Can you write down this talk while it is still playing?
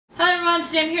everyone,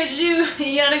 today I'm here to do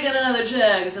yet again another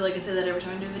tag. I feel like I say that every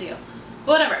time I do a video.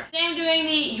 But whatever. Today I'm doing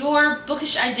the Your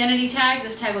Bookish Identity Tag.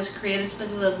 This tag was created by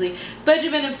the lovely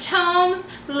Benjamin of Tomes,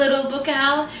 Little Book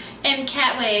Owl, and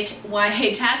Catway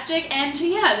Tastic. And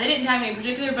yeah, they didn't tag me in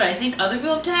particular, but I think other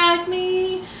people have tagged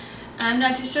me. I'm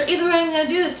not too sure. Either way, I'm going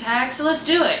to do this tag, so let's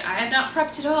do it. I have not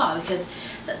prepped at all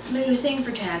because that's my new thing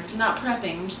for tags. I'm not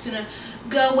prepping. I'm just going to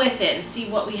go with it and see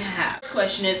what we have. First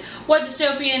question is, what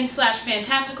dystopian /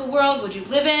 fantastical world would you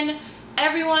live in?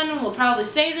 Everyone will probably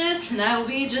say this, and I will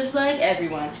be just like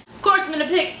everyone. Of course, I'm going to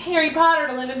pick Harry Potter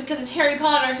to live in because it's Harry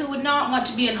Potter. Who would not want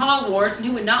to be in Hogwarts, and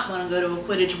who would not want to go to a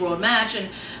Quidditch World match, and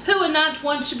who would not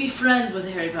want to be friends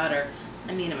with Harry Potter?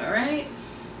 I mean, am I right?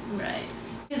 Right.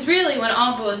 Because really, when it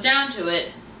all boils down to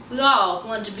it, we all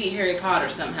want to be Harry Potter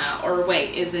somehow. Or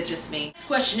wait, is it just me? This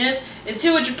question is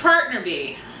who would your partner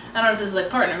be? I don't know if this is like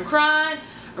partner in crime,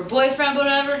 or boyfriend, but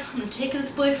whatever. I'm gonna take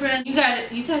this boyfriend. You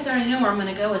guys already know where I'm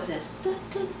gonna go with this.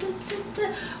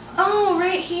 Oh,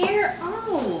 right here?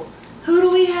 Oh. Who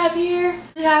do we have here?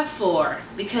 We have 4,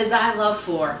 because I love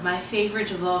 4. My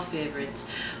favorite of all favorites.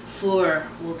 4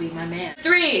 will be my man.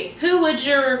 3, who would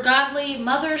your godly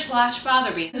mother /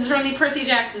 father be? This is from the Percy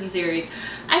Jackson series.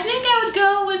 I think I would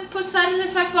go with Poseidon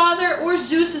as my father or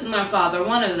Zeus as my father,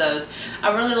 one of those.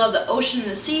 I really love the ocean and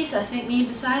the sea, so I think me and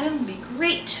Poseidon would be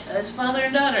great as father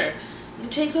and daughter. We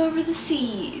could take over the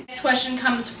seas. Next question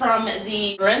comes from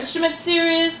the Instrument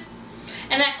series,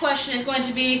 and that question is going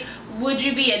to be, would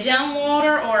you be a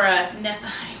downwater or a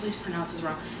I always pronounce this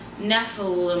wrong.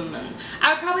 Nephilim.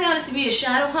 I would probably honestly be a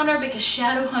shadow hunter because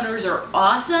shadow hunters are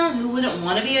awesome. Who wouldn't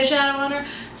want to be a shadow hunter?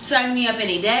 Sign me up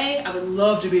any day. I would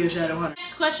love to be a shadow hunter.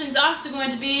 Next question is also going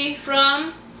to be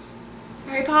from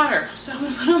Harry Potter. So I'm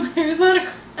going to put on my Harry Potter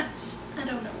class. I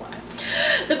don't know why.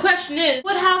 The question is,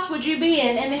 what house would you be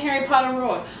in the Harry Potter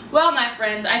world? Well, my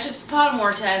friends, I took the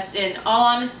Pottermore test, and all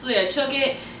honestly, I took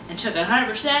it and took it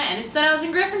 100%, and it said I was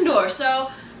in Gryffindor. So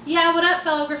yeah, what up,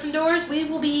 fellow Gryffindors? We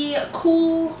will be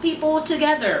cool people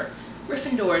together.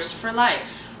 Gryffindors for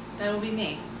life. That will be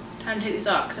me. Time to take these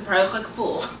off, because I probably look like a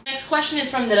fool. Next question is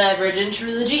from the Divergent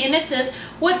Trilogy, and it says,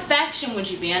 what faction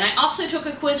would you be in? I also took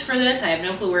a quiz for this. I have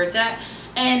no clue where it's at.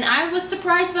 And I was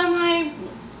surprised by my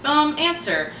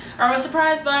answer. Or I was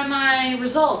surprised by my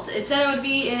results. It said I would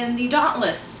be in the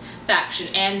Dauntless faction.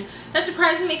 And that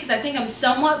surprised me because I think I'm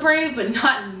somewhat brave, but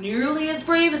not nearly as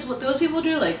brave as what those people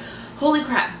do. Like, holy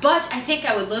crap. But I think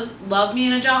I would love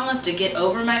being a Dauntless to get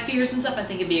over my fears and stuff. I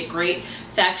think it'd be a great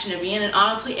faction to be in. And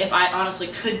honestly, if I honestly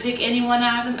could pick anyone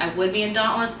out of them, I would be in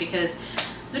Dauntless because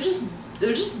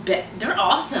they're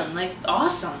awesome. Like,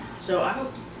 awesome. So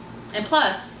and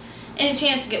plus, any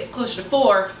chance to get closer to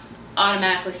 4,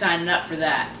 automatically signing up for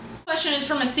that. Question is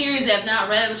from a series I have not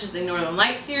read, which is the Northern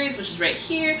Lights series, which is right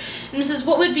here. And it says,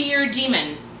 what would be your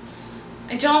demon?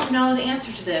 I don't know the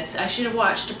answer to this. I should have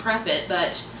watched to prep it,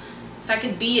 but if I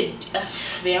could be a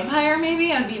vampire,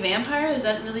 maybe? I'd be a vampire? Is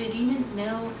that really a demon?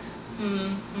 No.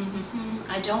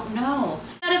 I don't know.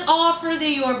 That is all for the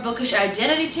Your Bookish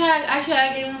Identity Tag. I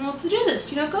tag anyone else to do this.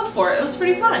 You know, go for it. It was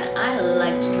pretty fun. I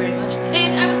liked it very much.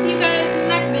 And I will see you guys in the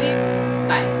next video.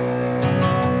 Bye.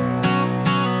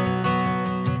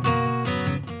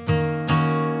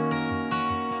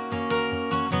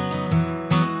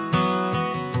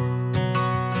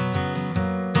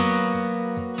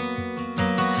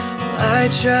 I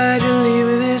tried to leave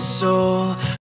with this soul,